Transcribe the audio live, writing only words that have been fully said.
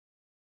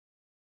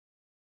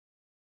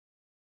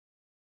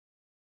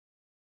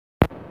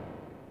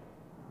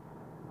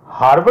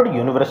Harvard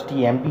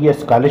University MBA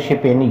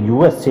Scholarship in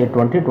USA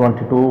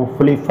 2022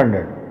 fully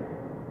funded.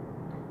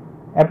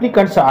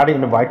 Applicants are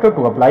invited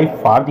to apply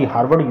for the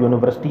Harvard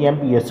University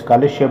MBA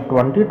Scholarship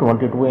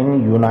 2022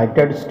 in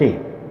United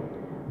States.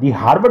 The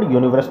Harvard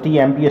University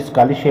MBA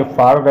Scholarship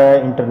for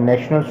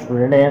international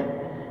students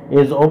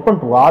is open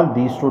to all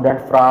the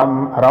students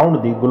from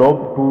around the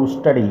globe to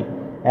study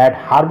at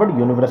Harvard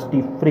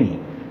University free.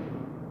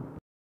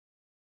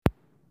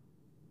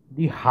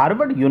 The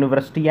Harvard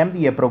University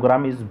MBA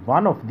program is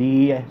one of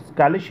the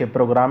scholarship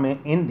program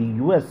in the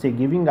USA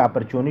giving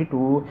opportunity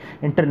to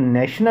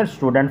international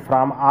students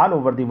from all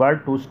over the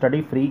world to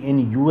study free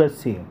in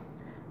USA.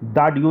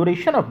 The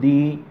duration of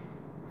the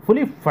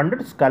fully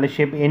funded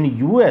scholarship in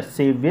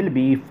USA will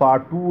be for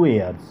 2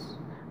 years.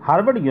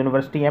 Harvard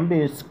University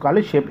MBA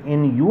scholarship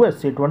in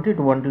USA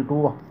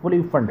 2022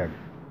 fully funded.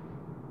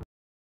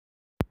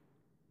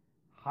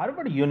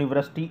 Harvard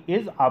University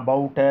is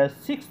about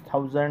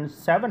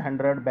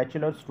 6,700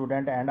 bachelor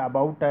student and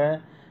about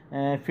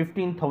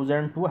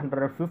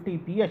 15,250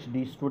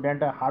 PhD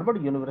student.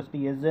 Harvard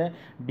University is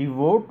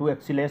devoted to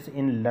excellence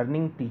in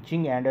learning,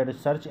 teaching and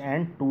research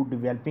and to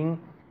developing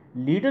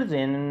leaders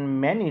in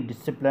many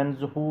disciplines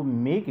who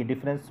make a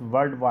difference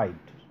worldwide.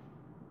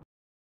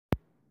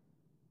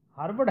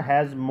 Harvard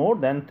has more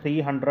than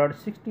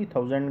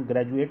 360,000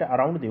 graduates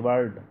around the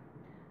world.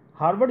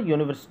 Harvard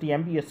University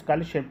MBA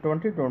Scholarship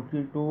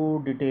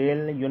 2022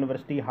 detail.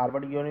 University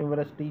Harvard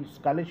University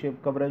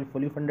Scholarship coverage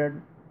fully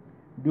funded.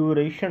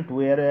 Duration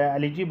 2 year.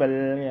 Eligible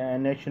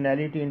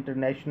nationality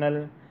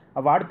international.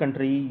 Award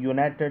country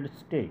United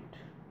States.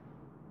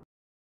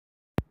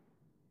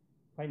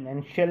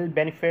 Financial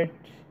benefit.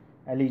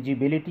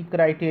 Eligibility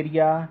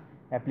criteria.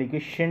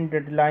 Application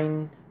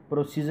deadline.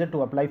 Procedure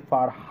to apply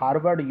for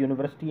Harvard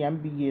University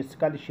MBA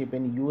scholarship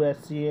in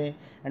USA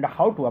and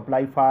how to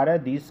apply for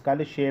this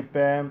scholarship.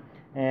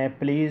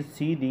 Please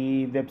see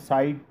the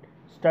website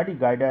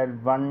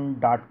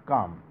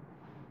studyguide1.com.